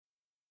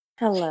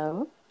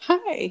Hello.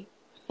 Hi.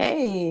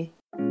 Hey.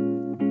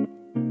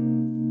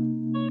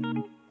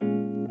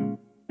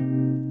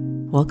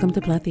 Welcome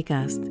to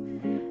Platicast,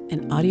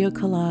 an audio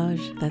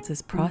collage that's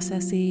as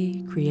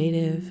processy,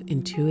 creative,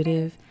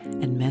 intuitive,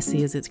 and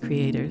messy as its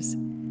creators.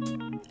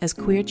 As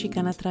queer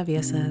Chicana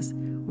traviesas,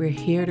 we're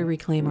here to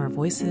reclaim our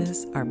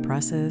voices, our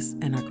process,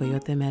 and our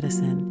coyote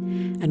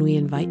medicine, and we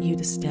invite you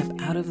to step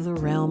out of the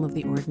realm of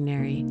the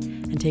ordinary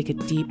and take a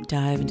deep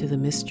dive into the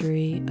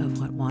mystery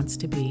of what wants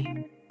to be.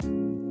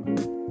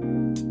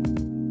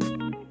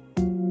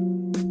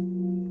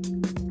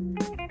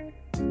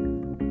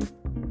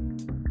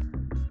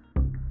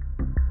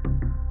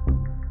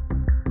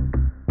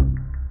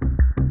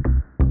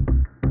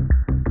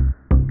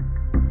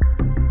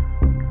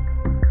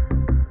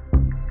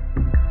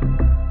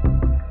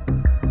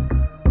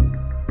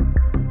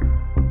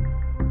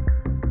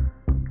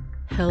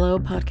 Hello,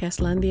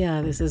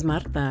 Podcastlandia. This is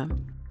Marta.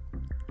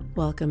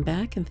 Welcome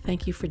back, and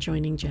thank you for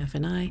joining Jeff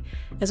and I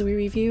as we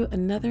review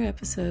another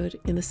episode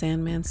in the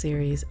Sandman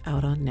series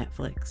out on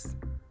Netflix.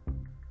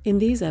 In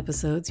these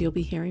episodes, you'll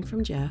be hearing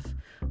from Jeff,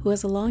 who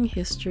has a long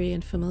history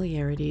and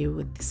familiarity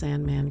with the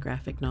Sandman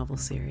graphic novel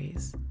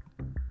series.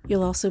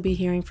 You'll also be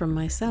hearing from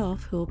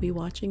myself, who will be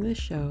watching the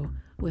show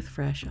with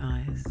fresh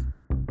eyes.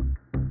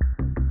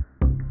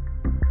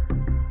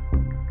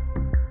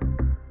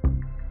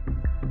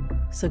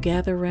 So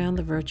gather around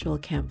the virtual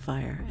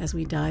campfire as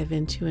we dive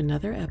into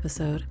another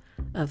episode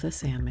of The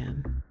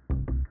Sandman.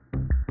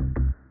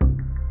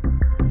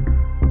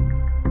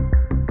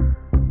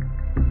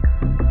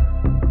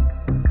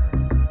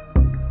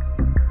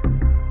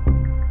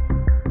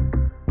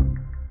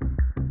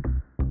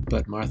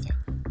 But Martha,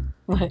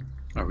 What?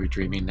 are we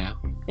dreaming now?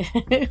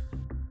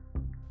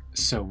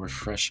 So we're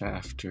fresh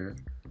after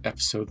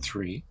episode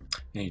 3.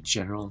 Any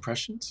general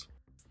impressions?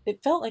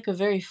 It felt like a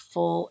very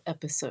full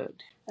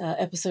episode.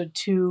 Episode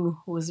 2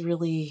 was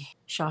really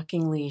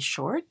shockingly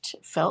short.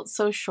 It felt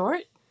so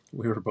short.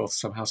 We were both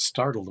somehow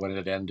startled when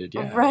it ended.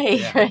 Yeah. Right,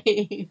 yeah.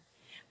 right.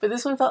 But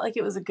this one felt like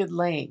it was a good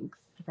length,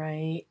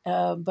 right?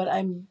 But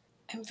I'm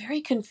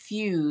very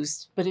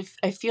confused. But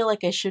I feel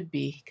like I should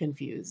be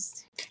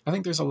confused. I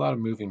think there's a lot of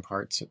moving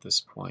parts at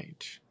this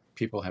point.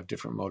 People have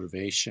different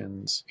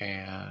motivations,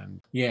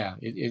 and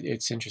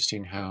it's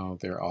interesting how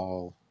they're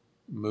all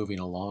moving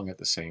along at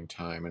the same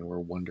time, and we're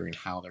wondering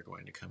how they're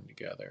going to come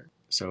together.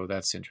 So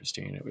that's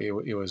interesting.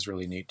 It was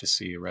really neat to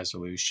see a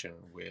resolution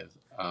with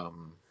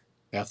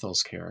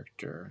Ethel's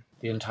character.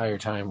 The entire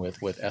time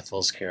with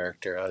Ethel's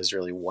character, I was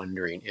really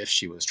wondering if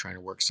she was trying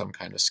to work some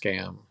kind of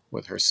scam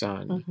with her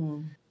son.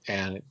 Mm-hmm.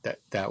 And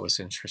that was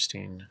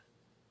interesting,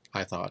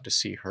 I thought, to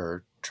see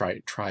her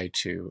try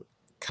to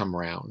come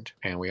around.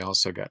 And we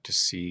also got to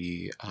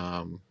see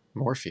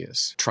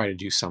Morpheus try to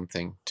do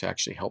something to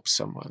actually help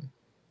someone.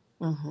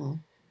 Mm-hmm.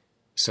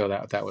 So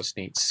that was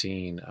neat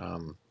seeing.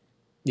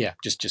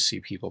 Just see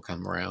people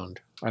come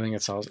around. I think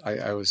it's also.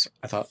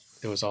 I thought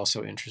it was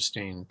also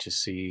interesting to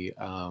see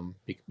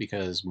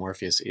because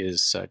Morpheus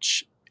is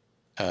such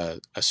a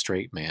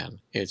straight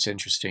man. It's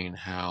interesting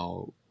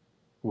how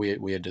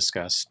we had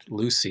discussed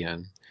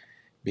Lucian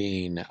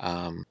being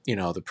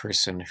the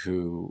person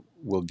who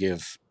will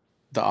give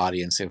the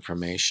audience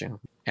information,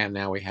 and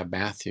now we have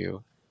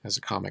Matthew as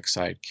a comic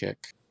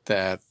sidekick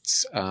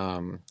that's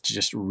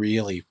just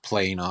really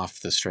playing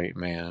off the straight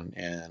man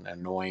in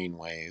annoying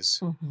ways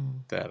Mm-hmm.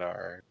 that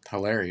are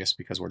hilarious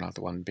because we're not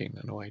the one being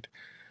annoyed.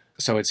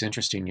 So it's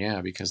interesting,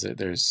 because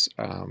there's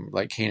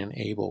like Cain and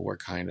Abel were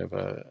kind of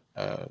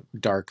a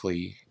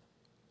darkly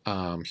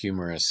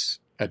humorous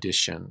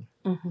addition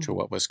Mm-hmm. to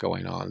what was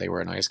going on. They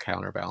were a nice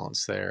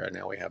counterbalance there, and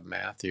now we have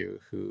Matthew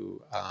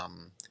who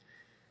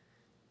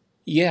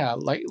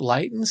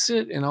lightens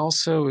it and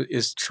also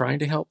is trying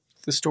to help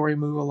the story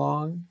move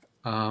along.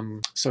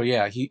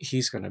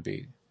 He's going to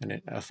be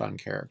a fun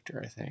character,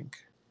 I think.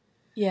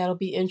 Yeah, it'll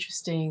be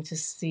interesting to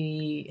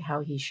see how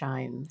he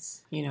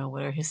shines.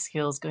 What are his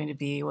skills going to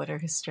be? What are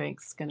his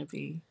strengths going to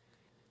be?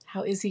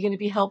 How is he going to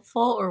be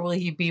helpful, or will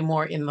he be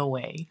more in the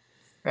way?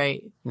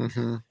 Right?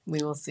 Mm-hmm.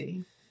 We will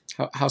see.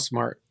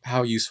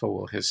 How useful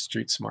will his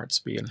street smarts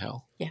be in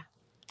hell? Yeah.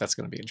 That's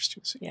going to be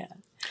interesting to see. Yeah.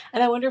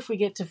 And I wonder if we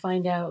get to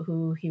find out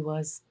who he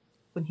was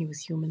when he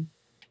was human.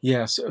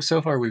 Yeah,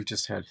 so far we've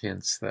just had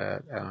hints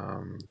that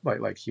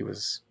like he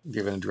was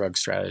given a drug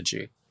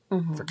strategy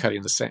for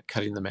cutting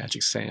the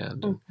magic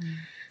sand.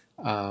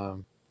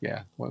 And,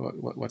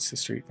 what's the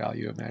street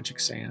value of magic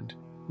sand?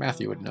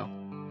 Matthew would know.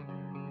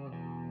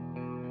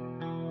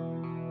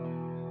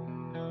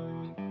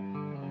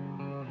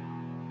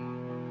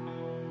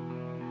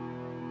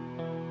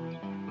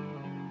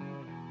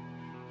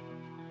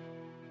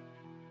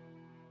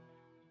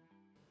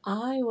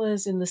 I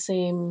was in the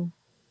same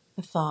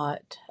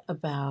thought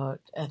about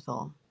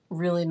Ethel,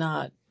 really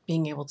not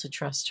being able to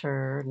trust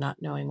her,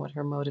 not knowing what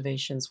her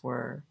motivations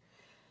were.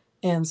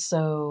 And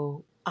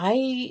so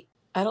I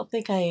don't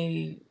think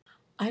I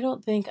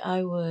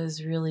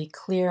was really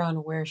clear on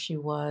where she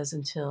was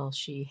until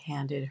she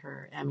handed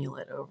her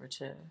amulet over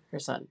to her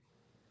son.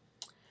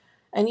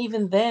 And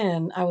even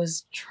then, I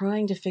was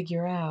trying to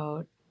figure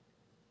out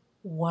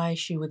why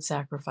she would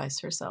sacrifice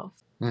herself.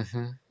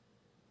 Mm-hmm.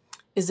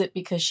 Is it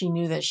because she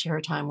knew that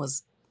her time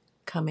was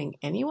coming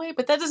anyway?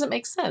 But that doesn't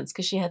make sense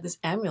because she had this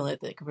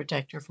amulet that could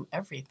protect her from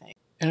everything.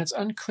 And it's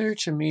unclear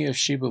to me if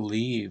she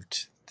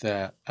believed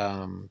that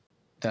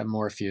that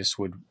Morpheus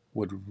would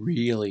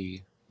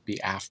really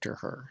be after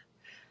her.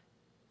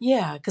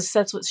 Yeah, because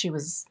that's what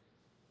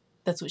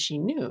she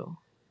knew,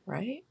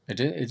 right? It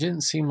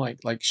didn't seem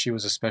like she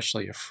was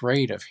especially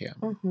afraid of him.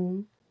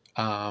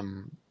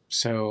 Mm-hmm.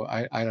 So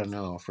I don't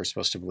know if we're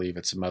supposed to believe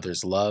it's a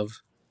mother's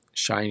love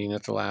shining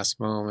at the last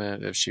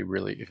moment,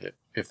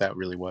 if that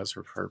really was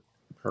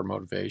her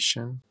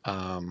motivation,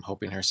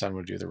 hoping her son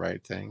would do the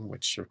right thing,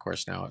 which of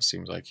course now it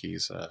seems like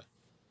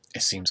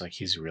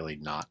he's really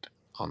not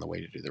on the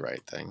way to do the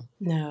right thing.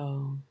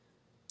 No.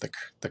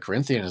 The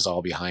Corinthian is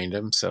all behind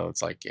him, so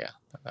it's like, yeah,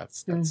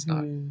 that's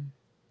not,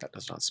 that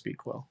does not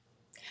speak well.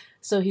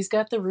 So he's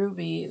got the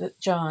ruby.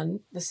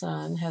 John, the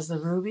son, has the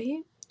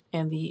ruby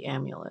and the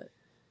amulet.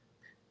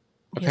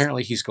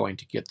 Apparently he's going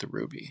to get the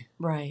ruby.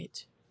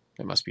 Right.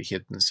 It must be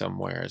hidden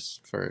somewhere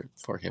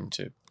for him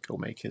to go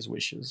make his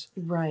wishes.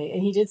 Right.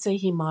 And he did say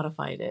he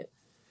modified it.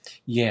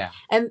 Yeah.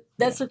 And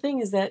that's the thing,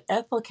 is that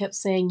Ethel kept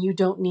saying, you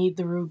don't need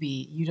the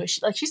ruby. You don't.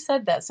 She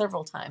said that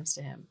several times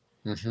to him.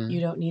 Mm-hmm.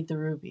 You don't need the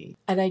ruby.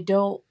 And I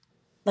don't,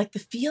 like, the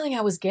feeling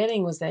I was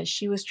getting was that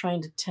she was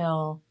trying to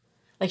tell,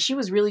 like, she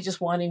was really just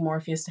wanting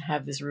Morpheus to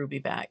have this ruby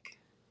back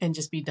and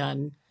just be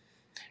done.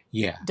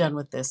 Yeah. Done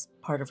with this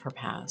part of her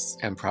past.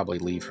 And probably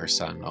leave her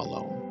son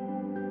alone.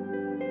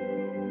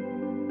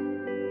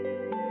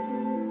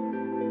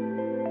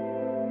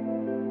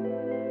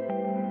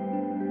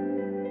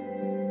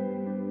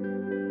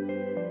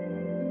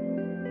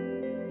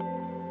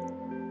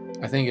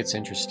 I think it's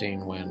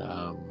interesting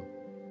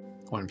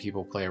when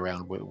people play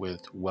around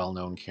with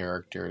well-known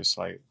characters,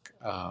 like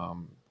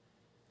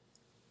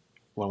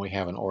when we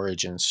have an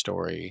origin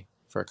story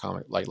for a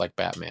comic, like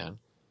Batman.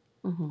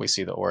 Mm-hmm. We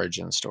see the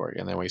origin story,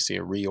 and then we see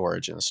a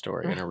re-origin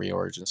story, and a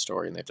re-origin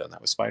story, and they've done that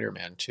with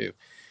Spider-Man too.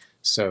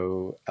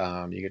 So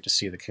you get to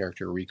see the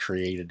character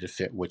recreated to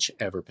fit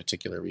whichever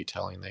particular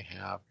retelling they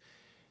have.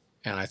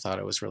 And I thought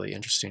it was really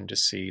interesting to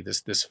see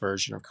this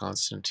version of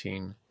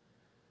Constantine,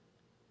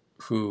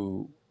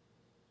 who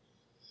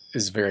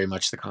is very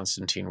much the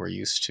Constantine we're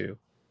used to,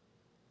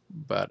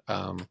 but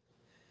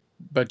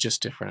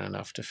just different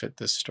enough to fit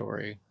this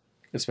story.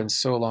 It's been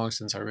so long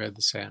since I read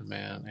The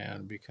Sandman,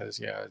 and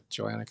because,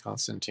 Joanna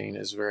Constantine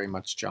is very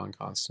much John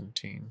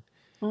Constantine,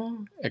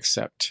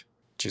 except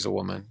she's a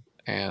woman,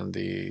 and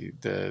the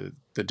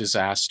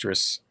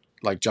disastrous,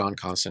 like John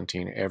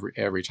Constantine,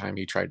 every time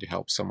he tried to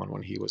help someone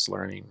when he was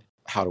learning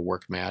how to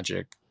work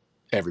magic,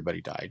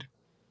 everybody died.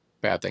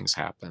 Bad things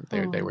happened.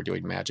 They were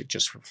doing magic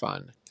just for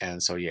fun.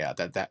 And so,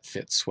 that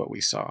fits what we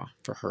saw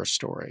for her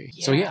story.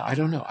 Yeah. So, I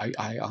don't know.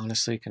 I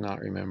honestly cannot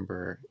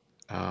remember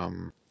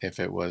if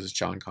it was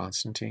John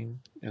Constantine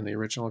in the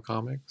original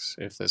comics,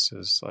 if this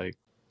is like,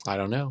 I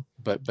don't know.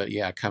 But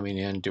coming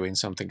in, doing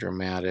something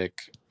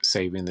dramatic,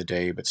 saving the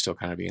day, but still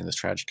kind of being this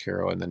tragic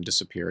hero and then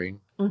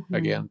disappearing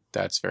again,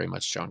 that's very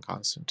much John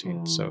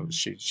Constantine. So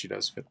she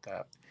does fit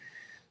that.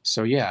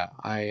 So,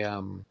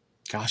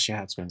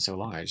 it's been so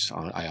long.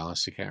 I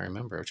honestly can't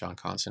remember if John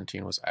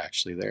Constantine was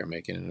actually there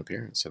making an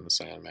appearance in The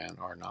Sandman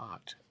or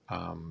not.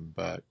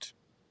 But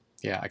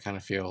I kind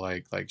of feel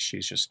like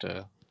she's just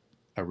a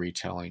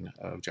retelling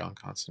of John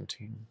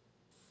Constantine.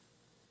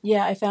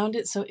 Yeah, I found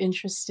it so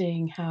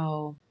interesting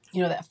how,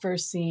 that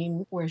first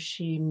scene where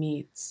she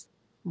meets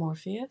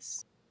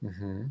Morpheus,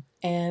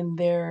 and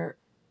they're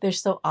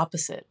so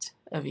opposite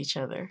of each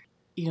other.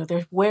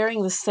 They're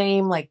wearing the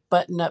same like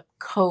button-up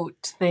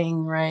coat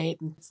thing, right?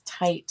 And it's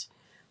tight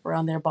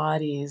around their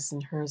bodies,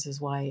 and hers is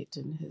white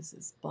and his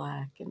is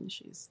black, and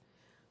she's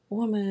a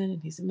woman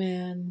and he's a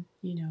man,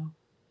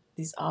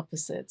 these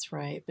opposites,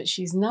 right? But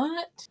she's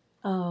not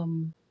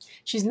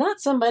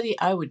somebody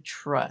I would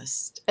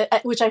trust,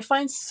 which I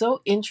find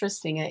so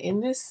interesting.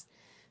 In this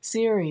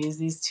series,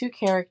 these two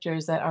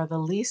characters that are the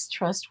least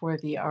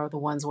trustworthy are the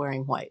ones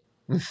wearing white.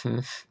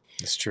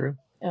 It's true.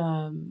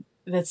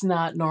 That's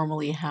not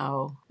normally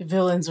how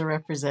villains are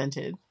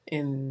represented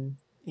in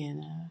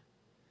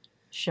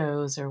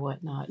shows or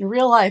whatnot. In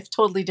real life,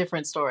 totally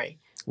different story.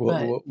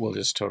 We'll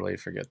just totally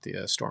forget the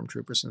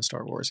stormtroopers in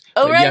Star Wars.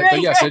 Oh, right.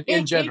 But yes,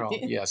 in general,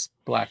 yes,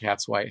 black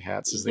hats, white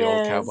hats is the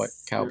old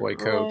cowboy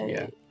code. Right.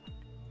 Yeah,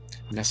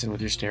 messing with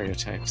your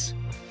stereotypes.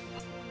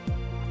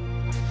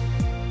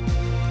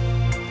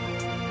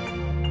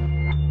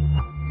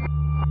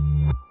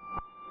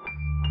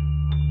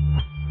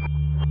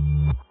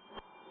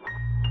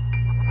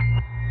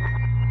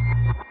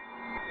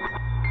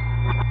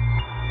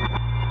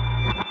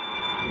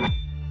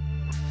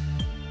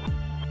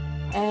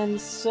 And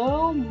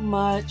so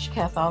much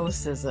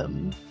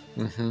Catholicism,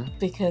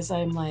 because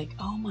I'm like,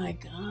 oh my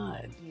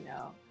God,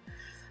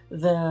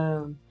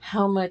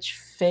 how much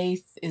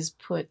faith is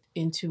put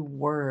into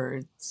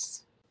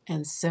words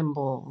and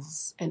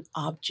symbols and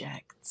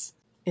objects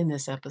in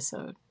this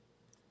episode.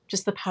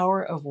 Just the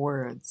power of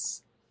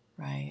words,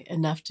 right?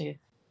 Enough to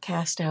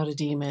cast out a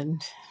demon.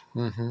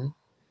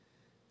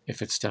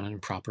 if it's done in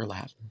proper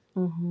Latin.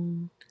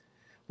 Mm-hmm.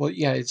 Well,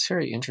 yeah, it's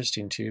very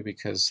interesting too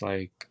because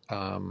like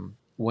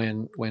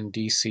when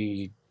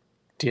DC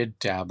did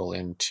dabble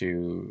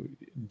into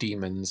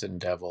demons and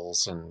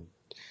devils and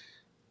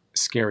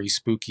scary,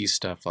 spooky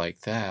stuff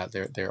like that,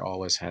 there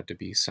always had to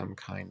be some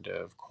kind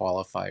of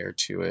qualifier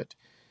to it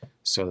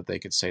so that they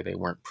could say they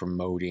weren't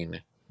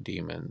promoting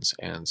demons.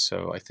 And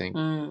so I think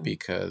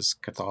because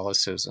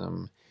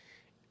Catholicism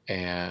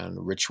and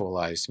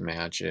ritualized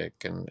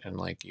magic and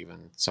like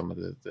even some of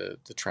the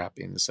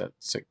trappings that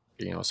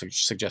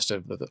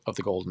suggestive of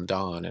the Golden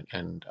Dawn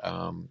and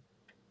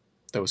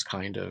those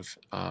kind of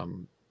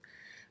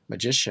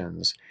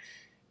magicians,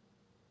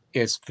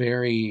 it's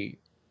very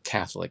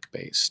Catholic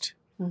based.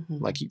 Mm-hmm.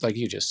 Like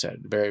you just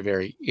said, very,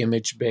 very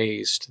image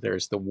based.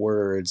 There's the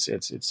words.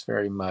 It's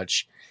very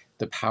much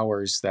the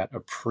powers that a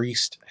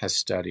priest has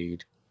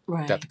studied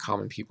Right. that the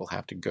common people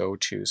have to go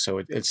to. So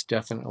it's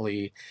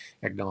definitely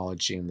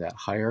acknowledging that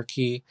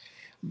hierarchy,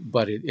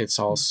 but it's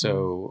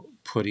also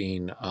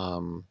putting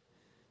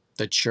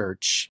the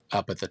church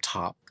up at the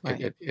top.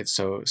 Right.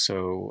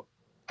 So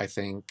I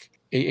think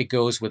it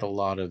goes with a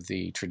lot of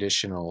the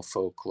traditional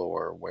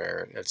folklore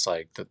where it's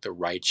like that the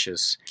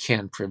righteous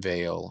can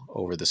prevail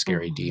over the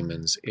scary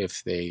demons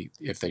if they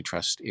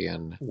trust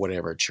in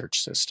whatever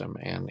church system,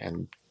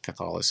 and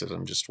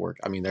Catholicism just work.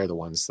 I mean, they're the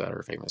ones that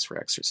are famous for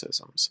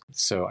exorcisms.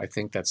 So I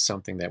think that's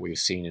something that we've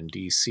seen in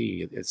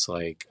DC. It's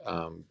like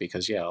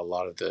because a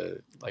lot of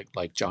the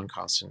like John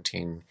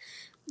Constantine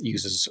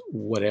uses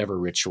whatever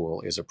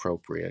ritual is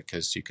appropriate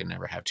because you can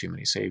never have too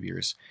many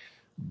saviors,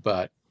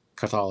 but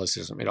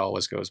Catholicism, it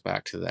always goes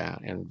back to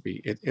that, and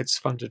it's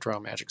fun to draw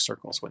magic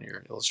circles when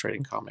you're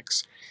illustrating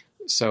comics.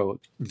 So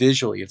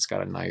visually, it's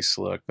got a nice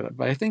look, but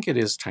I think it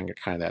is kind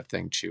of that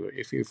thing too.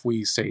 If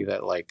we say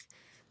that like,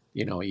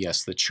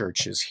 yes, the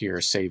church is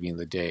here saving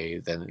the day,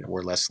 then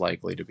we're less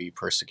likely to be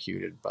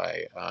persecuted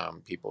by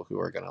people who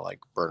are going to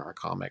like burn our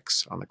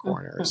comics on the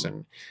corners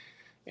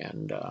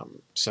and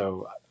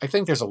so I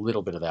think there's a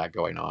little bit of that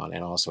going on,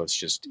 and also it's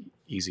just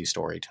easy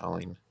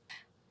storytelling.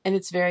 And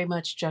it's very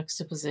much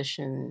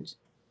juxtapositioned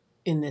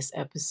in this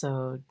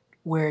episode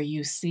where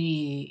you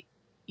see,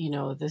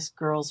 this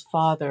girl's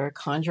father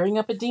conjuring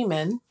up a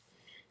demon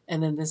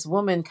and then this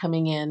woman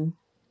coming in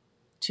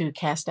to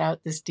cast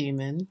out this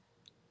demon,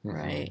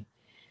 right?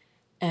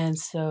 And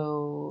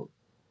so,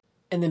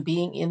 and then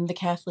being in the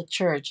Catholic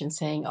Church and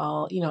saying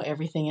all,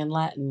 everything in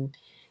Latin.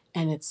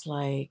 And it's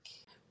like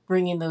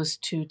bringing those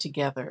two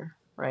together,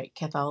 right?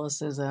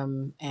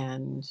 Catholicism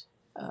and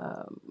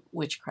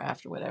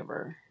witchcraft or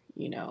whatever.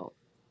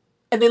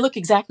 And they look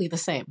exactly the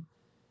same.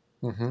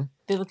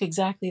 They look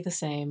exactly the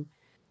same.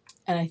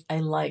 And I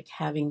like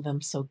having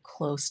them so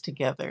close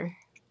together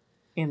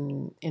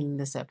in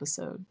this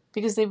episode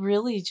because they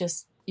really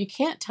just, you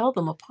can't tell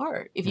them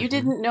apart. If you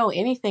didn't know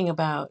anything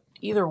about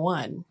either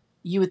one,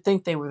 you would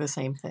think they were the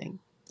same thing.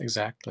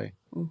 Exactly.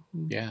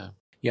 Yeah.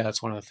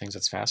 That's one of the things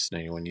that's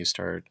fascinating when you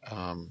start,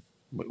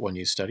 when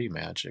you study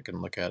magic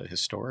and look at it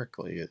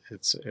historically.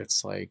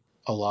 It's like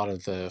a lot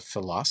of the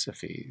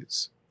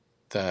philosophies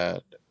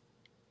that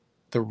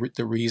the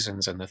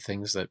reasons and the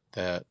things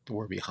that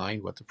were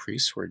behind what the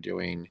priests were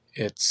doing,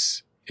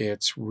 it's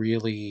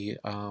really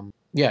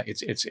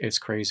it's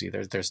crazy.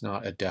 There's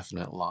not a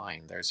definite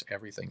line.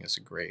 Everything is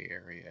a gray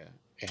area,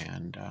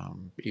 and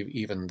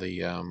even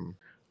the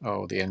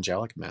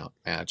angelic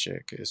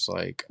magic is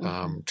like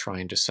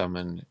trying to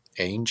summon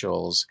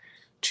angels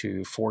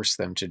to force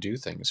them to do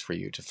things for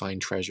you, to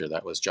find treasure.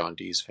 That was John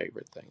Dee's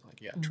favorite thing,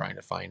 trying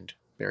to find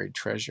buried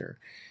treasure.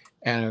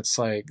 And it's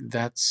like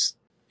that's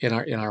in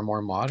our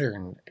more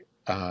modern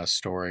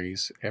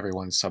stories,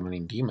 everyone's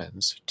summoning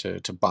demons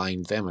to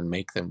bind them and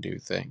make them do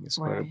things.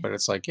 Right. But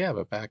it's like,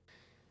 but back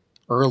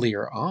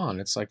earlier on,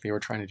 it's like they were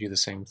trying to do the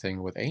same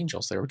thing with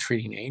angels. They were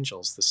treating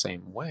angels the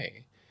same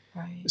way.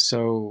 Right.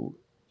 So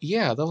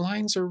the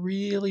lines are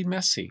really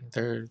messy.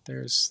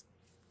 There's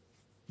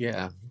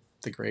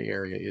the gray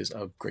area is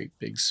a great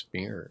big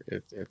smear.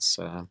 It's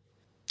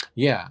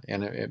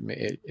and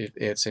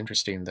it's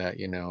interesting that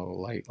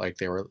like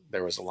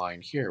there was a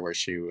line here where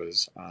she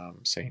was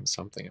saying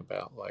something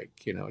about like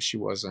she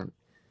wasn't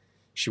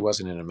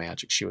into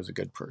magic, she was a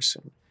good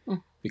person,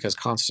 because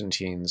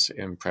Constantine's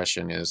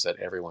impression is that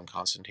everyone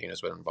Constantine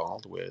has been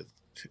involved with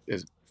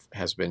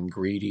has been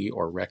greedy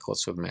or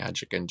reckless with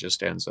magic and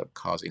just ends up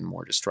causing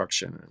more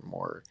destruction and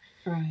more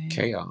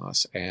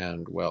chaos.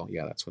 And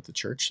that's what the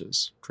church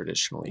has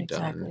traditionally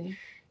done.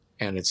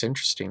 And it's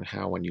interesting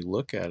how when you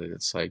look at it,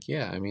 it's like,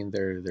 I mean,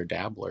 they're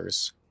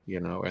dabblers,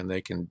 and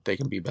they can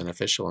be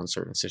beneficial in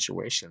certain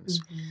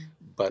situations,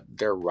 but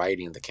they're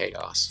riding the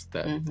chaos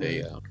that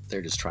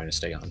they're just trying to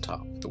stay on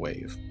top of the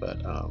wave.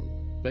 But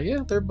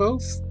they're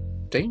both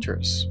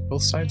dangerous.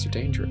 Both sides are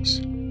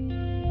dangerous.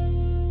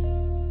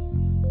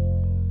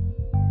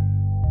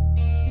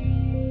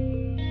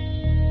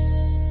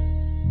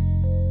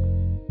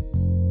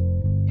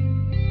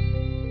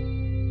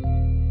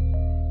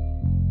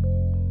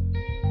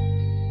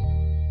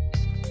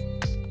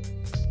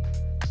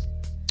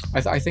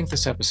 I think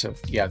this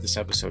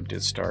episode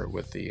did start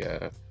with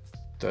the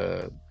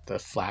the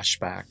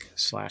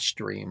flashback /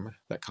 dream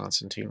that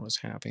Constantine was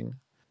having.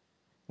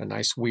 A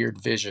nice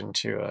weird vision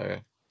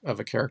of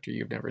a character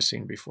you've never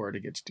seen before to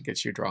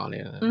get you drawn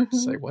in and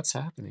say, what's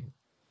happening?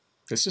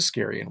 This is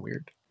scary and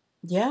weird.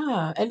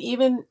 Yeah, and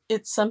even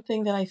it's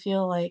something that I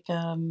feel like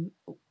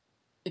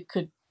it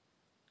could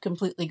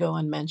completely go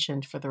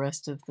unmentioned for the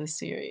rest of the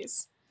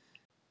series.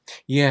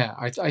 Yeah,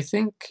 I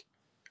think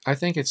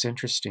it's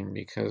interesting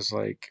because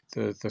like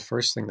the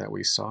first thing that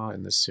we saw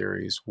in this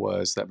series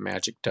was that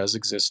magic does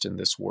exist in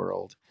this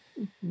world,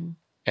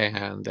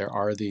 and there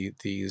are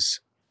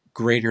these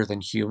greater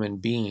than human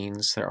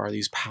beings. There are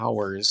these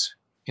powers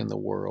in the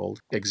world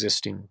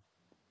existing,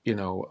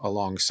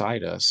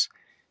 alongside us.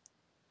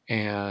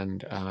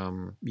 And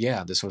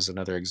yeah, this was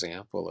another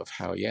example of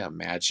how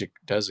magic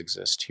does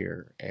exist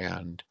here,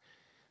 and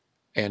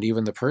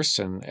even the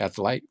person at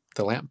the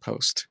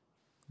lamppost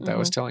that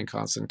was telling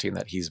Constantine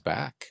that he's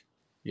back,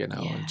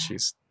 and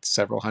she's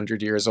several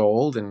hundred years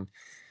old, and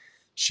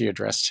she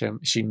addressed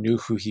him. She knew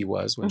who he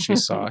was when she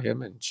saw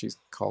him, and she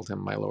called him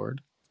my lord.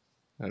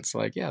 And it's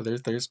like, yeah,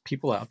 there's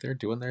people out there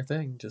doing their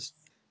thing. Just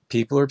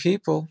people are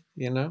people,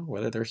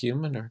 whether they're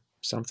human or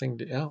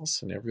something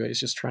else, and everybody's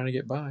just trying to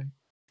get by.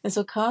 And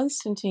so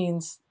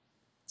Constantine's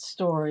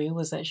story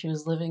was that she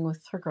was living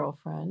with her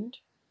girlfriend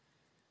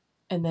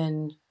and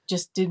then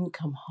just didn't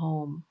come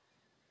home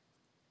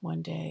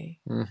one day.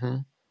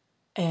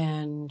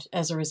 And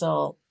as a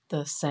result,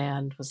 the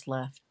sand was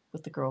left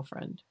with the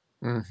girlfriend.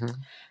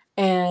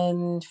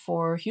 And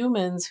for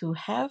humans who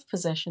have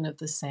possession of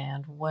the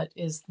sand, what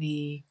is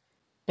the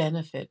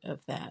benefit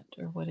of that?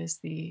 Or what is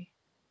the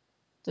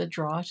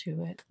draw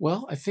to it?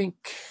 Well, I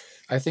think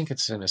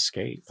it's an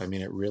escape. I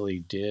mean, it really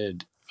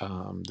did.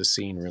 The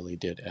scene really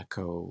did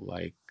echo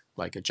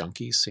like a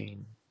junkie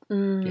scene.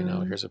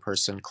 Here's a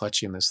person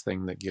clutching this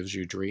thing that gives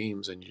you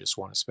dreams, and you just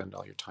want to spend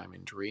all your time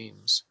in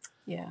dreams.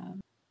 Yeah.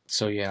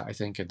 So yeah, I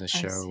think in the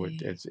show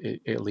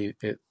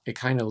it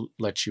kind of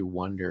lets you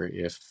wonder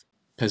if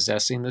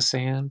possessing the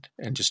sand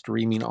and just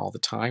dreaming all the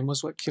time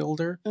was what killed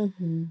her,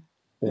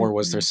 or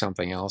was there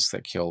something else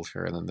that killed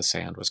her, and then the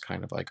sand was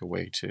kind of like a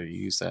way to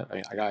use that.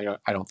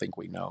 I don't think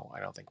we know. I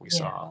don't think we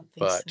saw.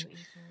 But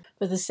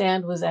the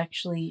sand was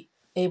actually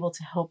able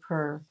to help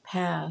her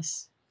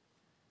pass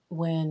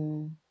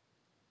when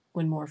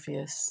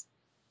Morpheus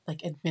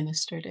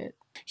administered it.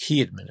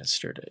 He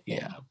administered it.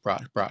 Yeah.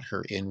 Brought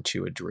her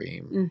into a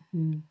dream.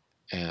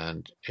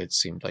 And it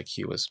seemed like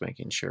he was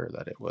making sure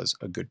that it was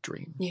a good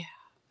dream. Yeah,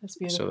 that's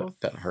beautiful. So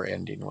that her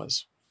ending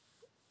was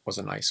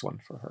a nice one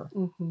for her.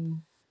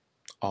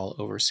 All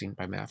overseen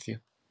by Matthew.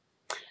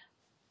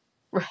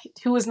 Right,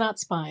 who was not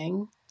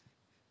spying.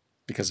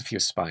 Because if he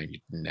was spying,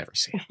 you'd never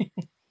see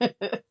him.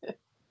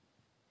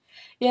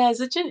 Yeah,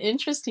 such an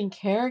interesting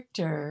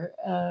character.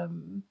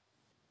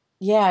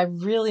 Yeah, I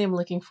really am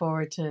looking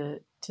forward to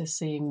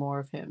seeing more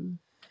of him.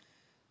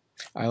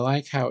 I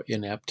like how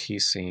inept he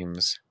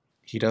seems.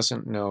 He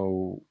doesn't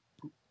know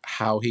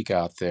how he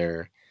got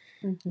there,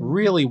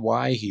 really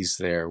why he's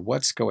there,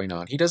 what's going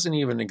on. He doesn't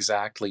even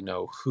exactly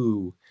know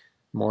who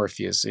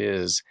Morpheus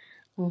is,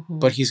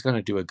 but he's going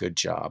to do a good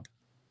job.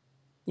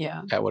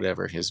 Yeah. At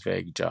whatever his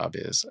vague job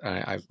is.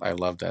 I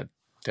love that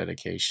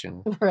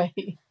dedication. Right.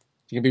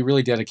 You can be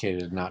really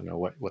dedicated and not know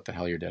what the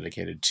hell you're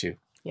dedicated to.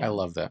 Yeah. I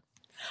love that.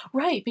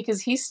 Right,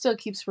 because he still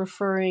keeps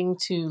referring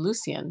to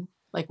Lucian.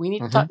 Like, we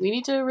need to talk, we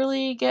need to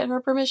really get her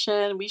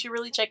permission. We should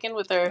really check in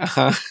with her.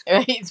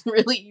 Right?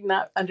 Really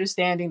not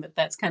understanding that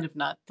that's kind of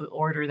not the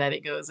order that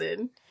it goes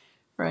in.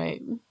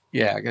 Right.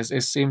 Yeah, because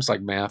it seems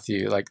like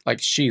Matthew, like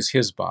she's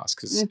his boss,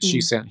 because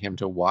she sent him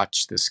to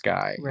watch this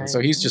guy. Right. And so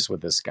he's just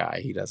with this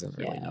guy. He doesn't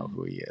really know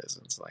who he is.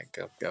 And it's like,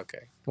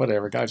 okay,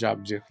 whatever, got a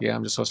job to do. Yeah,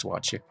 I'm just supposed to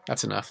watch you.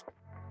 That's enough.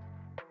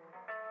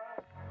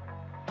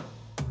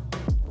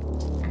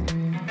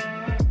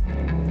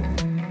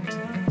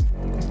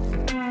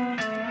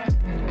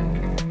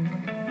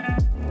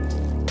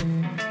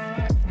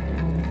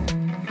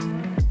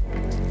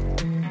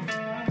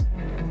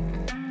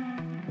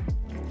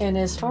 And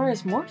as far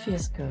as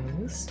Morpheus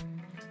goes,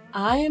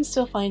 I am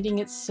still finding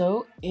it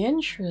so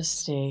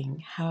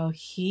interesting how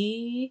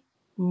he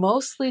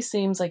mostly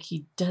seems like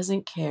he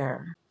doesn't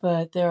care,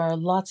 but there are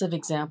lots of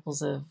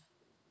examples of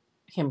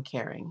him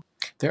caring.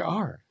 There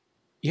are.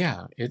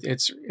 Yeah,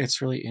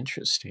 it's really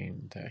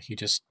interesting that he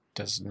just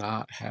does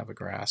not have a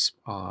grasp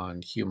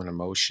on human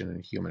emotion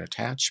and human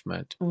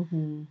attachment.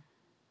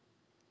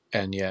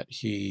 And yet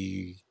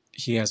he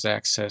has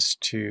access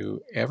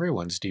to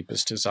everyone's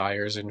deepest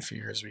desires and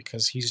fears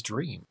because he's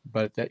Dream.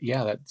 But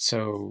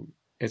so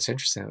it's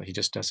interesting that he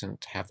just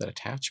doesn't have that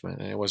attachment.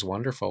 And it was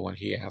wonderful when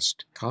he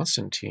asked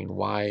Constantine,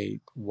 why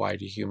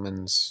do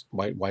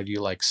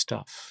you like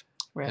stuff?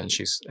 Right.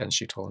 And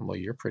she told him, well,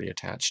 you're pretty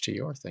attached to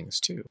your things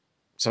too.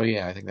 So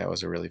yeah, I think that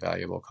was a really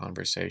valuable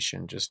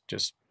conversation.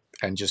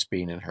 Just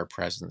being in her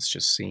presence,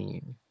 just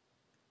seeing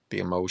the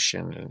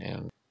emotion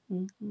and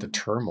the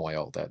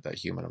turmoil that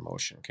human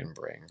emotion can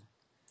bring.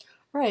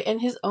 Right,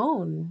 and his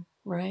own,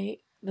 right?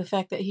 The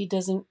fact that he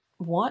doesn't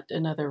want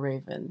another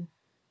Raven.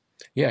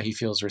 Yeah, he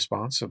feels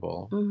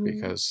responsible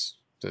because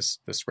this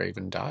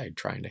raven died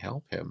trying to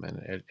help him,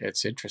 and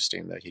it's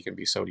interesting that he can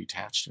be so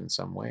detached in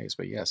some ways,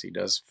 but yes, he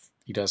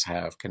does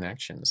have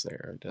connections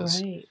there. It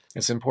does. Right.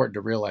 It's important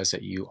to realize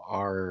that you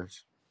are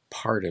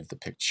part of the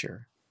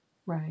picture,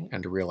 Right.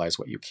 and to realize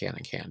what you can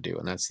and can't do.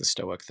 And that's the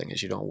Stoic thing,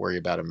 is you don't worry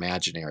about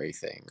imaginary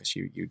things.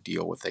 You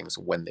deal with things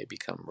when they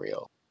become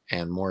real.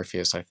 And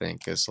Morpheus, I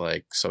think, is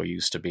like so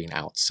used to being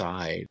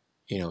outside.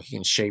 You know, he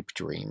can shape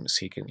dreams.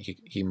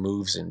 He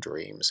moves in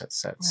dreams.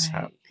 That's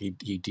how Right.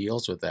 he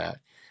deals with that.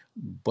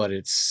 But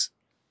it's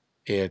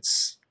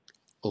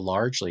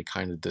largely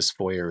kind of this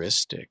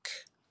voyeuristic,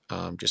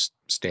 just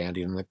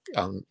standing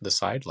on the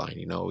sideline,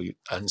 you know,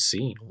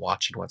 unseen,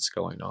 watching what's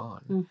going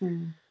on.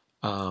 Mm-hmm.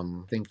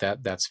 I think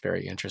that's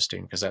very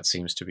interesting, because that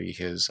seems to be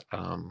his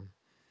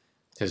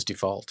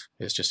default,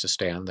 is just to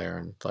stand there,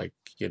 and, like,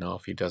 you know,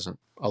 if he doesn't,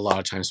 a lot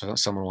of times when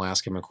someone will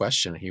ask him a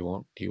question, he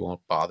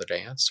won't bother to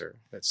answer.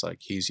 It's like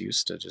he's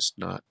used to just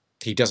not.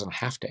 He doesn't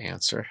have to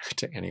answer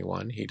to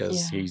anyone. He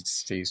does. Yeah.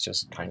 He's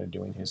just kind of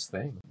doing his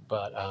thing.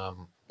 But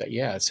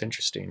yeah, it's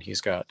interesting.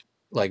 He's got,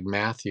 like,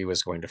 Matthew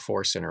is going to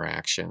force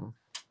interaction,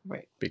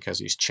 Right. because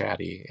he's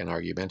chatty and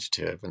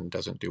argumentative and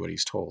doesn't do what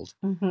he's told.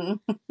 Mm-hmm.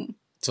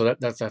 So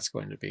that's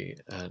going to be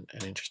an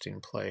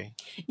interesting play.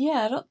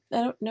 Yeah, I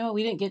don't know.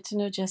 We didn't get to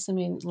know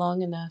Jessamine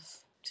long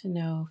enough to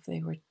know if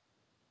they were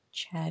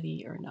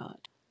chatty or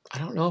not. I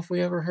don't know if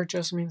we ever heard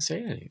Jessamine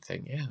say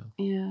anything. Yeah.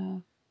 Yeah.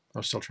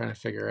 I'm still trying to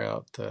figure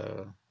out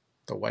the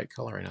white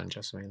coloring on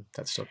Jessamine.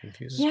 That still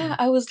confuses me. Yeah,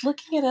 I was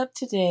looking it up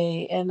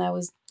today, and I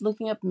was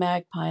looking up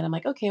magpie, and I'm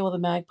like, okay, well, the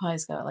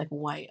magpie's got like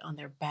white on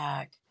their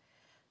back,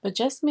 but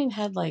Jessamine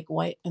had like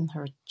white in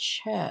her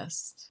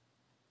chest,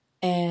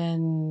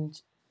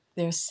 and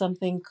there's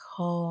something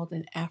called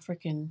an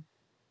African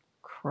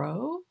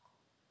crow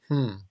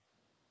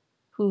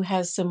who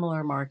has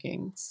similar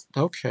markings.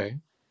 Okay.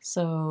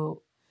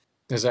 So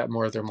is that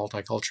more of their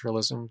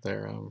multiculturalism?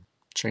 They're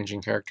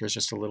changing characters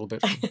just a little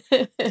bit?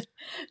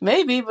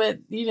 maybe, but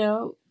you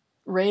know,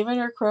 raven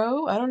or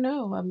crow, I don't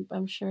know.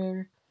 I'm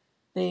sure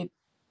they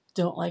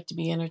don't like to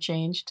be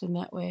interchanged in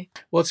that way.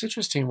 Well, it's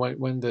interesting,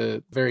 when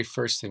the very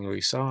first thing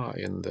we saw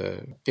in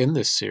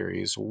this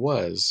series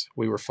was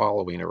we were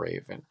following a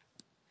raven.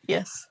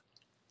 Yes.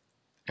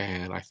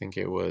 And I think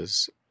it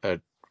was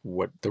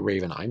what the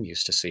raven I'm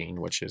used to seeing,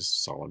 which is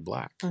solid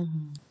black.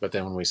 Mm-hmm. But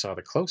then when we saw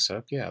the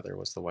close-up, yeah, there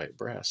was the white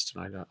breast,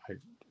 and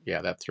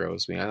yeah, that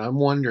throws me. And I'm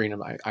wondering,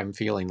 I'm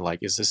feeling like,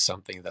 is this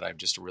something that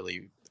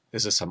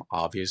is this some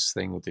obvious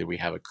thing? Did we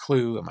have a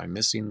clue? Am I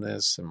missing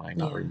this? Am I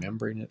not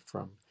remembering it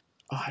from?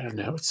 Oh, I don't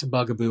know. It's a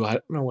bugaboo. I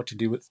don't know what to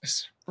do with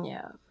this.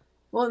 Yeah.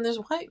 Well, and there's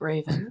white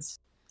ravens.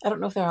 I don't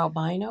know if they're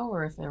albino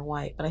or if they're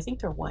white, but I think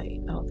they're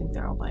white. I don't think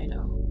they're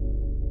albino.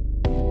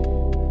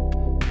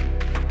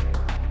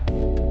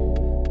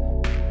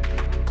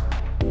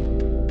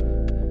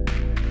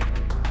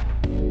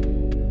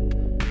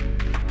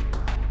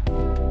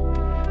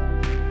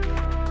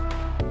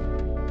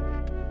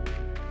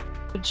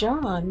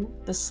 John,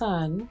 the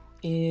son,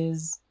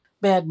 is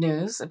bad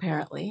news,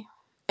 apparently.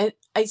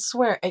 I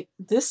swear,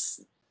 this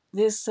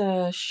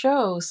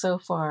show so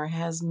far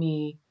has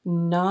me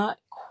not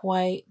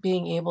quite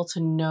being able to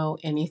know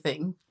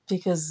anything,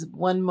 because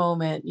one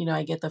moment, you know,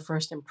 I get the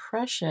first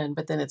impression,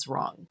 but then it's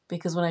wrong.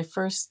 Because when I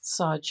first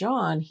saw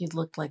John, he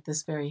looked like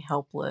this very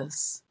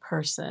helpless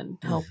person,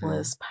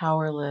 helpless,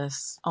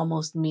 powerless,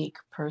 almost meek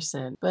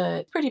person.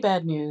 But pretty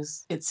bad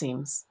news, it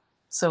seems.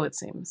 So it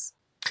seems.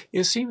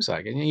 It seems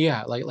like it.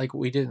 Yeah, like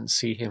we didn't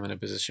see him in a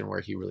position where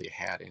he really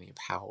had any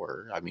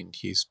power. I mean,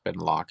 he's been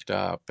locked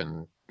up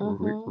and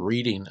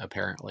reading,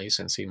 apparently,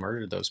 since he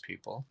murdered those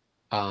people.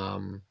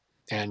 And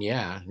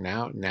yeah,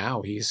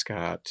 now he's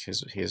got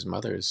his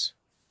mother's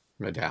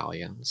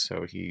medallion,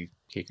 so he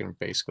can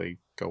basically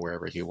go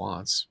wherever he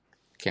wants,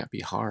 can't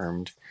be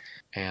harmed.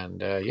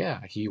 And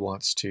yeah, he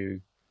wants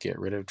to get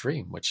rid of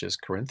Dream, which is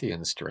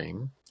Corinthian's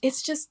dream.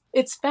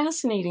 It's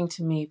fascinating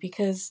to me,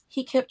 because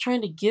he kept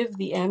trying to give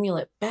the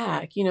amulet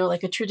back. You know,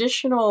 like a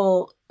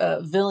traditional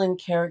villain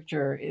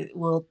character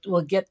will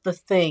get the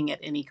thing at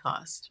any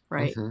cost,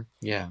 right? Mm-hmm.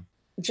 Yeah.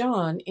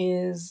 John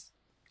is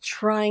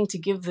trying to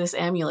give this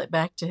amulet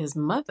back to his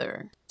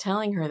mother,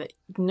 telling her that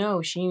no,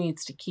 she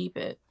needs to keep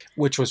it.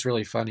 Which was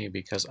really funny,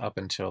 because up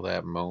until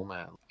that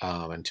moment,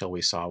 until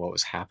we saw what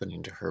was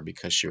happening to her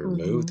because she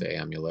removed the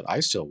amulet,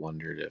 I still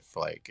wondered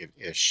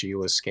if she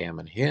was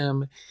scamming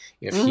him,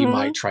 if he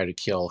might try to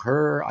kill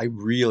her. I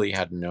really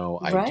had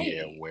no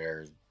idea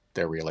where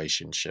their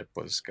relationship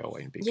was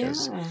going,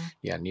 because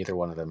yeah, neither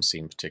one of them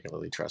seemed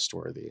particularly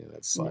trustworthy. And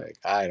it's like,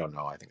 I don't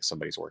know, I think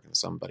somebody's working with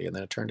somebody. And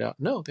then it turned out,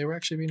 no, they were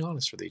actually being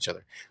honest with each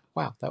other.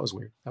 Wow, that was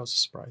weird. That was a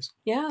surprise.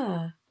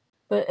 Yeah.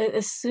 But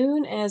as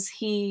soon as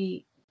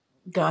he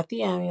got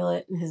the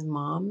amulet and his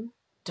mom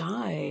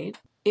died,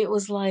 it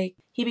was like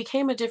he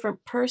became a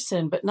different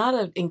person, but not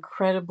an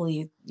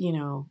incredibly,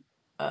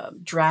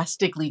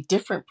 drastically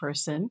different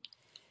person.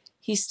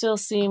 He still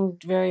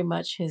seemed very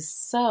much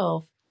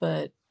himself,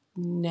 but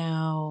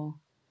now,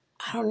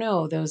 I don't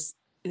know, there was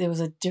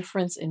a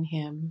difference in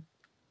him.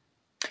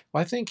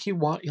 I think he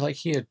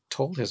had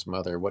told his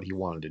mother what he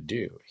wanted to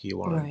do. He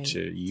wanted Right.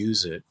 to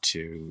use it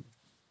to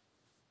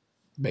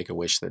make a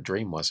wish that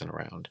Dream wasn't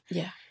around.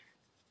 Yeah.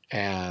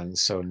 And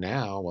so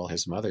now, well,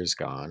 his mother's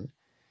gone,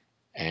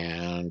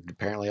 and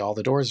apparently all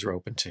the doors are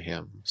open to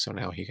him. So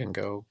now he can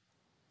go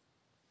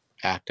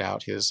act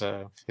out his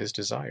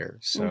desire.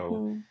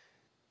 Mm-hmm.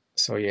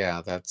 So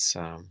yeah, that's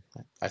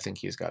I think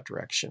he's got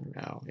direction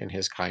now in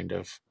his kind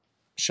of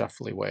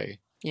shuffly way.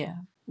 Yeah.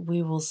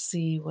 We will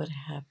see what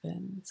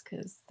happens,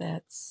 because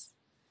that's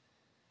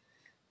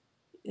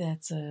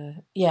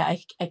a, yeah,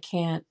 I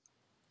can't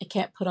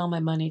put all my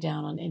money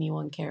down on any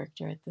one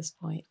character at this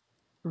point,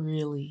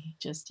 really,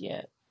 just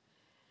yet.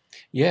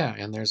 Yeah,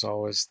 and there's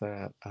always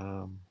that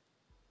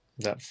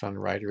fun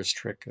writer's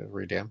trick of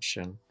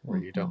redemption where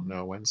you don't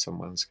know when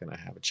someone's going to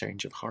have a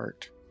change of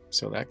heart.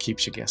 So that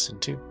keeps you guessing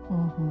too.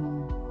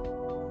 Mm-hmm.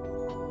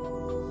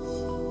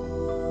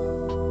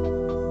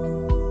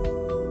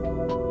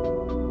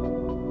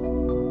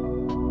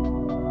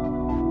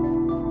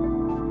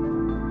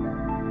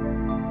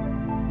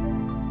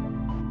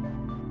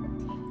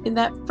 In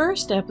that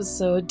first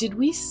episode, did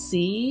we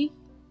see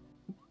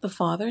the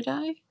father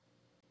die?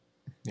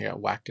 Yeah,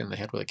 whacked in the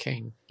head with a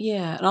cane.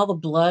 Yeah, and all the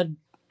blood,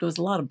 there was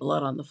a lot of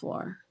blood on the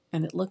floor,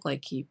 and it looked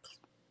like he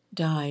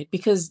died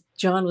because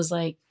John was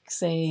like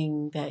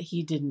saying that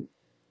he didn't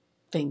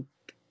think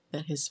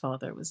that his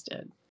father was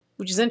dead,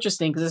 which is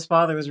interesting because his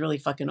father was really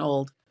fucking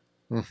old,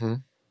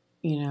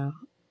 Mm-hmm.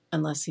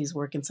 Unless he's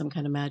working some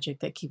kind of magic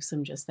that keeps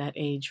him just that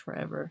age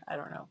forever. I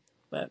don't know,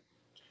 but.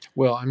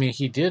 Well, I mean,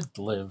 he did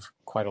live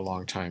quite a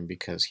long time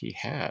because he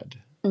had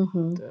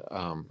Mm-hmm.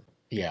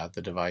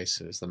 the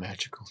devices, the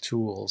magical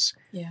tools.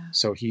 Yeah.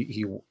 So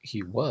he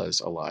was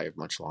alive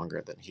much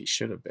longer than he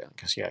should have been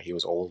because he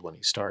was old when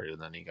he started,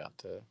 and then he got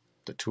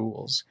the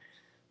tools.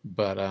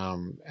 But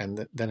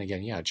then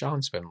again,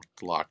 John's been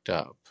locked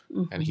up,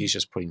 and he's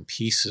just putting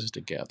pieces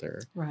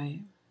together,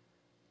 Right.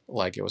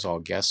 like it was all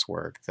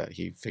guesswork that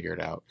he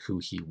figured out who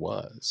he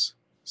was.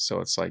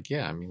 So it's like,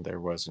 yeah, I mean, there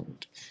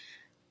wasn't.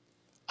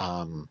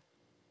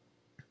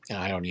 And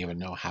I don't even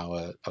know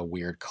how a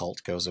weird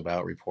cult goes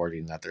about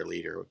reporting that their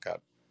leader got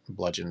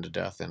bludgeoned to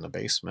death in the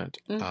basement.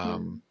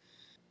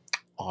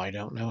 I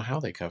don't know how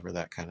they cover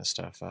that kind of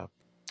stuff up.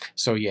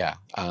 So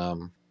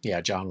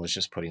John was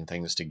just putting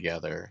things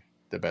together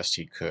the best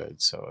he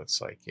could. So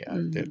it's like,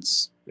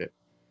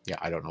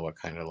 I don't know what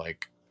kind of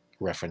like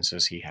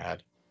references he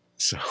had.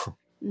 So.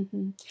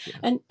 Yeah.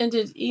 And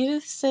did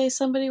Edith say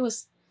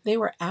they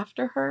were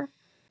after her,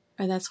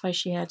 and that's why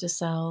she had to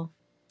sell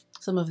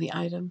some of the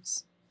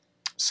items?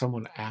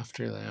 Someone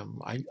after them.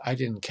 I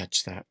didn't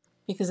catch that.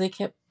 Because they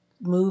kept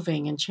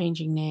moving and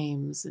changing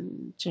names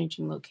and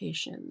changing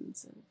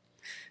locations.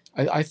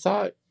 I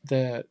thought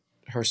that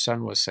her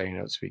son was saying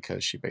it was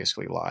because she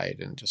basically lied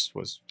and just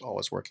was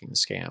always working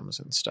scams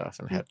and stuff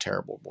and had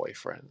terrible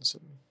boyfriends.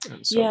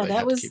 And so they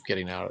had to keep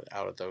getting out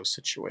of those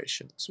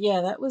situations.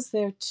 Yeah, that was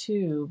there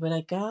too. But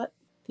I got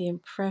the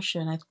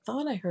impression, I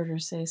thought I heard her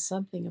say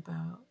something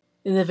about,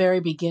 in the very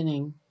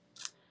beginning,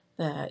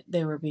 that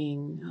they were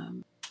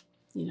being,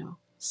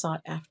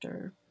 sought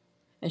after,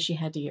 and she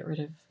had to get rid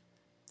of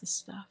the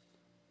stuff.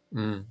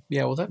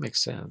 Yeah, well, that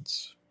makes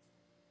sense.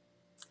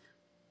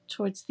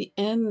 Towards the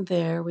end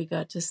there, we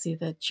got to see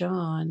that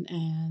John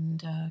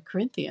and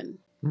Corinthian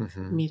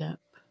meet up.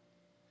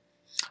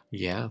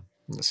 Yeah,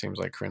 it seems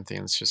like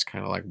Corinthian's just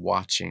kind of like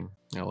watching.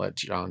 Let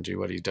John do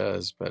what he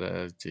does, but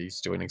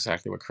he's doing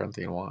exactly what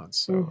Corinthian wants.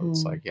 So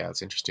it's like,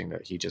 it's interesting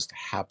that he just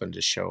happened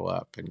to show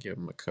up and give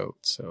him a coat.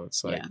 So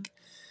it's like,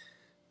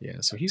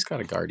 so he's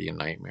got a guardian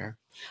nightmare.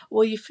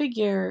 Well, you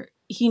figure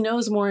he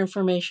knows more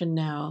information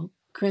now.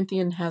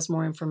 Corinthian has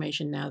more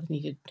information now than he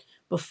did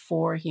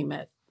before he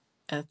met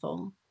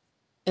Ethel.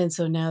 And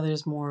so now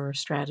there's more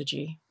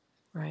strategy,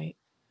 right?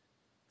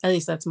 At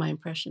least that's my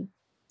impression.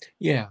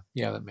 Yeah,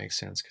 that makes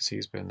sense because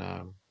he's been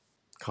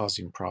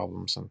causing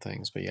problems and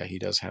things. But yeah, he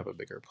does have a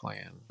bigger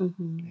plan.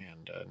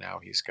 And now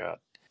he's got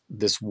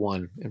this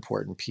one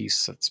important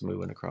piece that's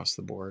moving across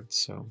the board.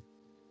 So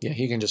yeah,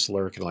 he can just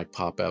lurk and like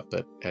pop up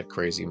at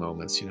crazy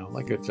moments,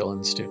 like good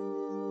villains do.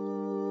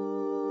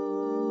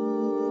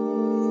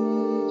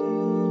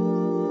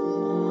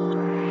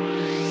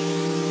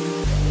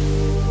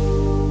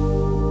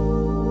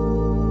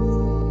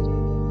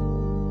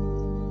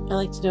 I'd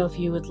like to know if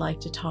you would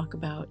like to talk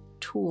about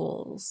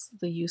tools,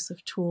 the use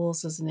of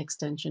tools as an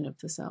extension of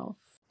the self.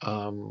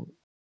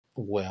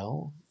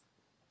 Well,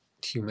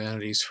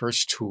 humanity's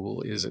first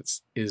tool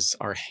is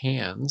our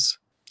hands.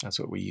 That's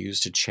what we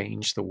use to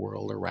change the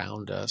world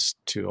around us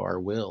to our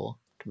will,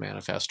 to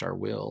manifest our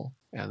will.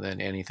 And then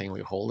anything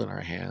we hold in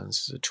our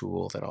hands is a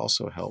tool that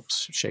also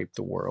helps shape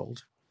the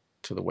world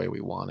to the way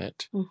we want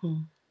it.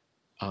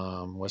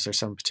 Was there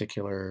some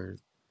particular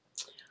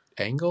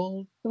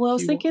angle? Well, I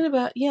was thinking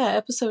about,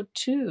 episode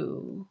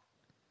 2,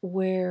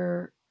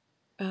 where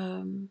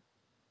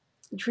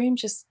Dream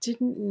just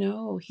didn't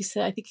know.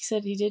 I think he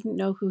said he didn't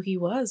know who he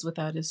was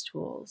without his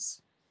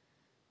tools.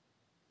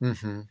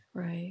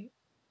 Right.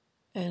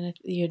 And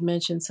you had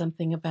mentioned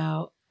something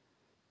about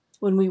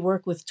when we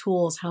work with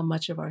tools, how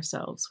much of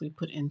ourselves we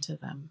put into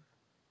them.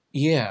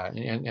 Yeah,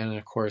 and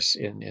of course,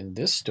 in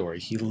this story,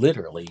 he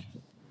literally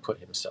put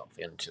himself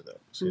into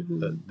those.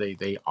 Mm-hmm.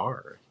 They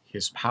are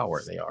his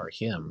power. They are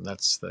him.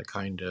 That's the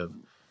kind of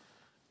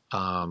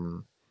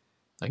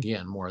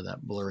again, more of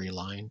that blurry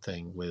line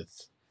thing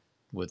with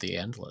the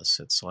endless.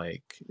 It's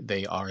like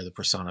they are the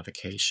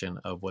personification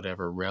of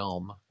whatever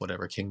realm,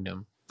 whatever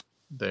kingdom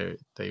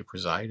they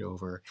preside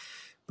over.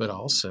 But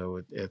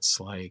also, it's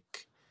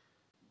like,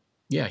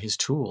 yeah, his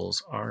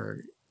tools are.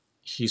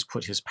 He's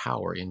put his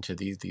power into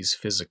these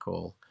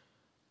physical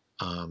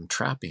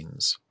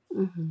trappings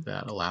Mm-hmm.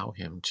 that allow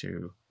him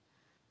to.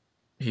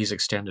 He's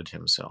extended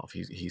himself.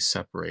 He's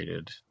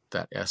separated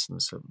that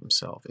essence of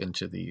himself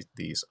into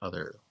these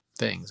other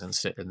things.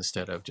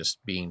 Instead of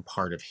just being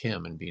part of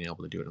him and being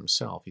able to do it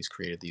himself, he's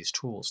created these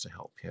tools to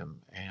help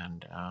him.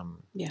 And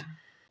Yeah.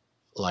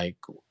 like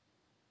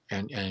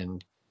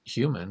and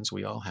humans,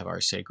 we all have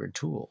our sacred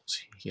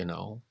tools. You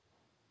know,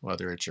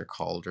 whether it's your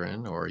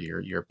cauldron or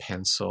your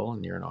pencil,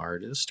 and you're an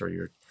artist, or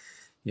your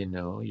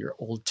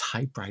old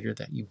typewriter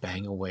that you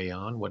bang away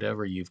on.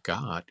 Whatever you've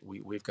got,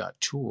 we've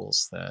got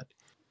tools that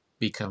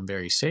become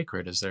very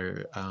sacred as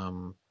they're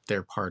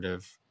part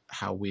of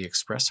how we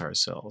express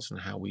ourselves and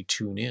how we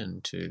tune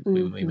in to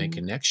we make Mm-hmm.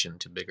 connection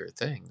to bigger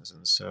things.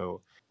 And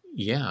so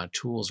yeah,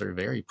 tools are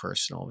very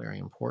personal, very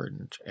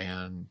important.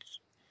 And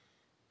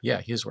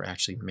yeah, his were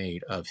actually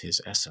made of his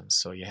essence.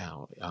 So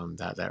yeah,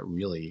 that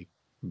really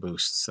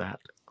boosts that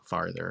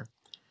farther.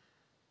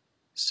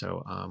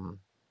 So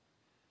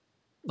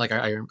like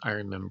I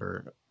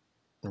remember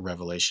a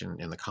revelation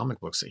in the comic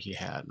books that he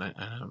had,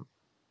 and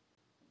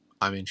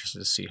I'm interested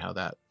to see how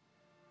that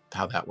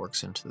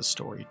works into the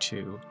story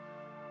too.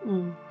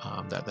 Mm.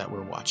 That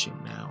we're watching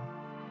now.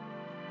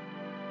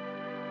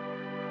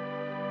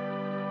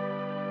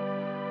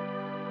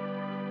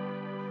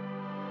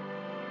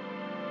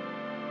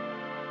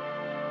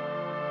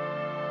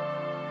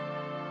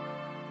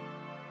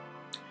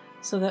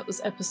 So that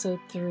was episode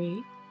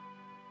 3.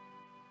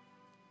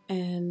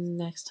 And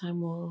next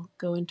time we'll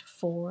go into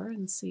 4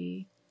 and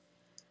see.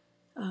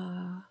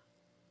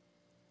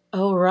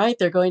 Oh, right.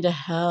 They're going to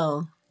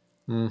hell.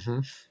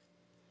 Mm-hmm.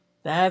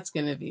 That's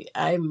going to be.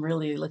 I'm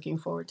really looking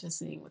forward to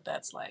seeing what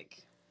that's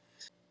like.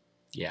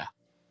 Yeah.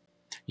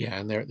 Yeah.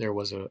 And there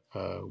was a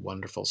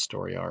wonderful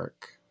story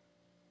arc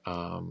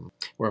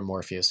where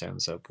Morpheus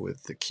ends up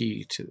with the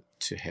key to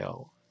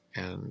hell.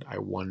 And I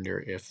wonder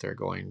if they're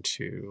going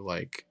to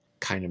like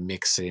kind of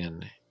mix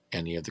in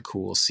any of the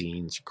cool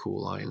scenes or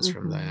cool lines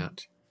from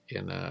that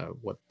in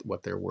what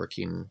they're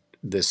working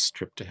this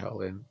trip to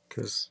hell in,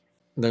 because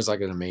there's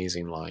like an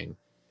amazing line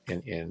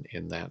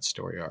in that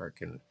story arc,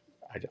 and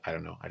I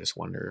don't know, I just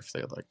wonder if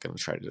they're like going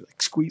to try to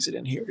like squeeze it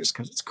in here just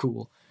because it's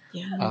cool.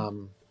 Yeah.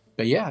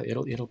 But yeah,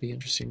 it'll be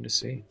interesting to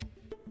see.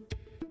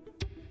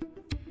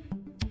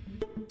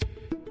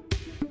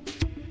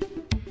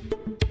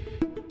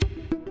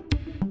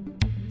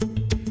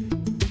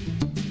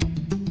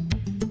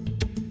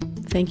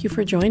 Thank you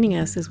for joining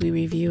us as we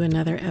review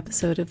another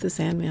episode of the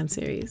Sandman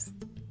series.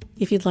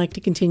 If you'd like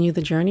to continue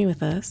the journey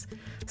with us,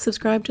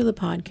 subscribe to the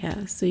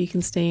podcast so you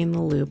can stay in the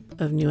loop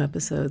of new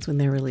episodes when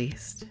they're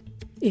released.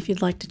 If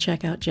you'd like to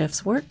check out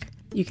Jeff's work,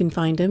 you can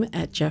find him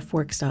at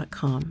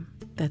jeffworks.com.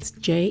 That's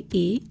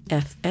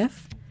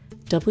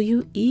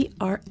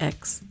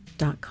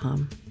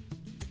JEFFWERX.com.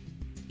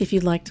 If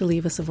you'd like to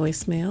leave us a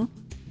voicemail,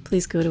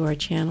 please go to our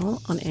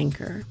channel on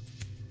Anchor.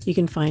 You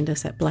can find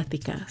us at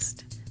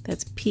Platicast.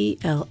 That's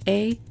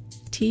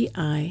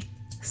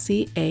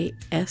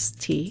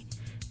PLATICAST,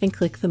 and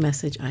click the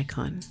message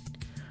icon.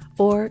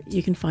 Or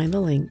you can find the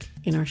link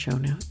in our show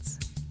notes.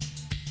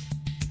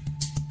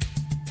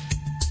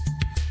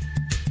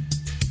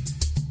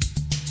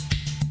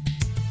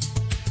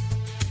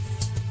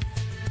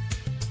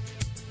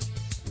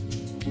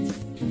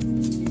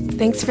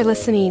 Thanks for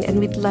listening, and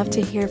we'd love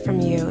to hear from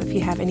you. If you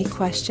have any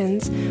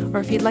questions or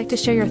if you'd like to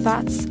share your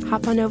thoughts,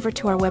 hop on over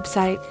to our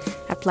website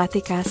at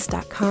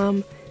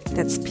platicast.com.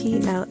 That's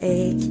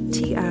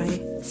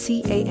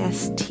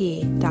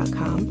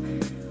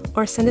PLATICAST.com.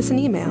 Or send us an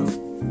email,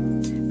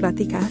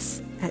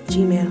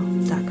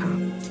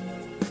 platicas@gmail.com.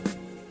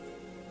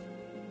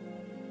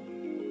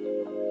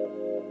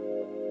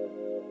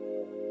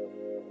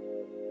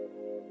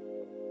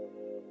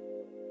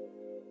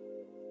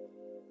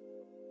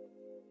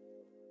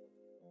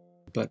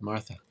 But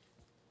Martha,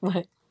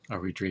 What?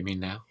 are we dreaming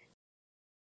now?